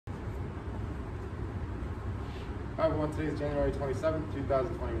Hi everyone, today is January 27th,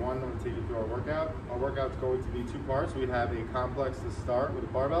 2021. I'm going to take you through our workout. Our workout's going to be two parts. We have a complex to start with a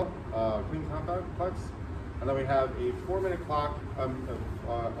barbell, clean complex, and then we have a 4-minute clock of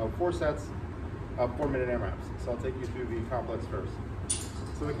 4 sets of 4-minute AMRAPs. So I'll take you through the complex first.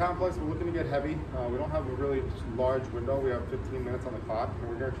 So the complex, we're looking to get heavy. We don't have a really large window. We have 15 minutes on the clock, and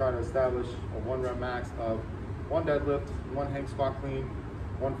we're going to try to establish a 1 rep max of 1 deadlift, 1 hang squat clean,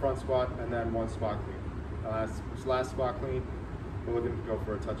 1 front squat, and then 1 squat clean. Last squat clean, we're looking to go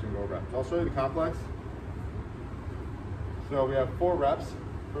for a touch and go rep. So I'll show you the complex. So we have 4 reps.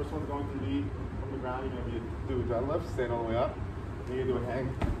 First one's going to be from the ground. You're going to do a deadlift, stand all the way up. Then you're going to do a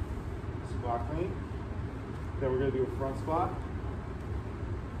hang squat clean. Then we're going to do a front squat.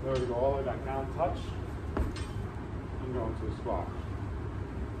 Then we're going to go all the way back down, touch, and go into a squat.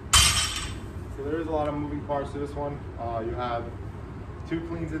 So there is a lot of moving parts to this one. You have 2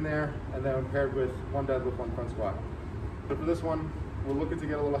 cleans in there, and then paired with 1 deadlift, 1 front squat. So for this one, we're looking to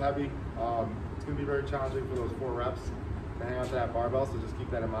get a little heavy. It's going to be very challenging for those 4 reps to hang on to that barbell, so just keep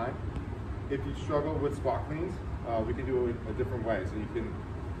that in mind. If you struggle with squat cleans, we can do it a different way. So you can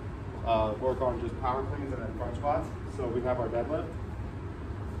work on just power cleans and then front squats. So we have our deadlift.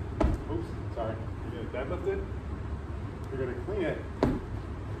 Oops, sorry. You're going to deadlift it, you're going to clean it,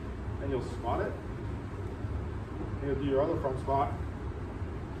 and you'll squat it. You'll do your other front squat.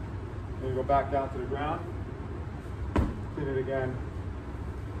 Then you go back down to the ground, clean it again,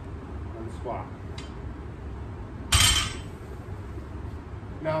 and squat.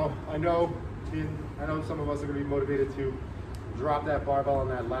 Now, I know some of us are going to be motivated to drop that barbell on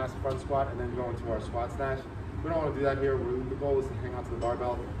that last front squat and then go into our squat snatch. We don't want to do that here. The goal is to hang on to the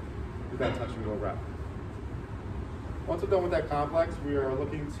barbell, do that touch and go rep. Once we're done with that complex, we are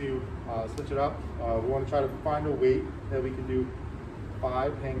looking to switch it up. We want to try to find a weight that we can do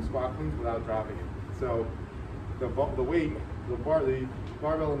 5 hang squat cleans without dropping it. So the weight, the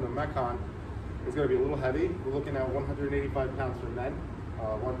barbell in the Metcon is going to be a little heavy. We're looking at 185 pounds for men,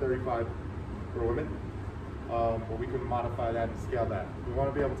 135 for women. But we can modify that and scale that. We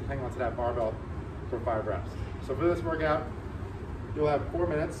want to be able to hang onto that barbell for 5 reps. So for this workout, you'll have 4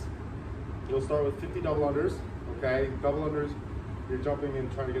 minutes. You'll start with 50 double unders. Okay, double unders, you're jumping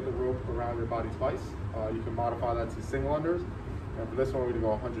and trying to get the rope around your body twice. You can modify that to single unders. And for this one, we're going to go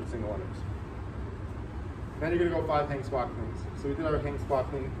 100 single unders. Then you're going to go 5 hang squat cleans. So we did our hang squat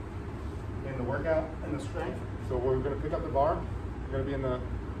clean in the workout and the strength. So we're going to pick up the bar. You're going to be in the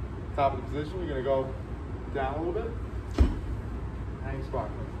top of the position. You're going to go down a little bit. Hang squat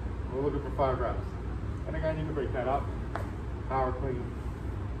clean. We're looking for 5 reps. And again, you can break that up. Power clean,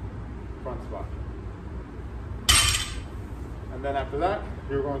 front squat. And then after that,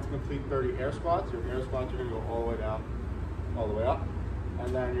 you're going to complete 30 air squats. Your air squats, you're going to go all the way down, all the way up.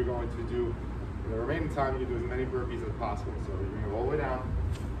 And then you're going to do, the remaining time, you can do as many burpees as possible. So you're going to go all the way down,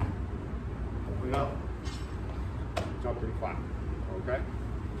 all the way up, jumping flat, okay?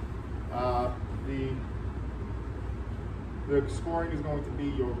 The scoring is going to be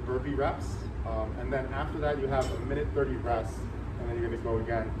your burpee reps. And then after that, you have 1 minute 30 rests, and then you're going to go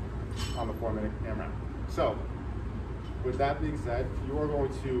again on the 4-minute AMRAP. So, with that being said, you are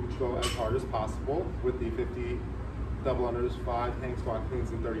going to go as hard as possible with the 50 double unders, 5 hang squat cleans,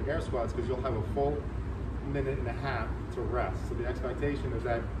 and 30 air squats, because you'll have a full 1.5 minutes to rest. So the expectation is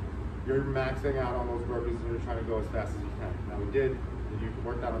that you're maxing out on those burpees and you're trying to go as fast as you can. Now we did, if you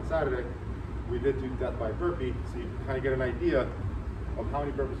worked out on Saturday, we did do death by burpee, so you can kind of get an idea of how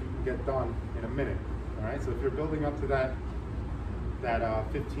many burpees you can get done in a minute. All right, so if you're building up to that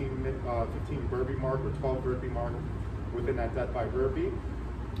 15 burpee mark or 12 burpee mark within that death by burpee,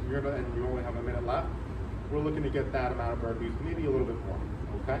 and you only have 1 minute left, we're looking to get that amount of burpees, maybe a little bit more,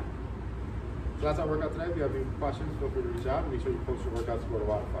 okay? So that's our workout today. If you have any questions, feel free to reach out and make sure you post your workouts to go to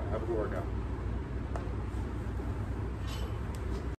Wodify. Have a good workout.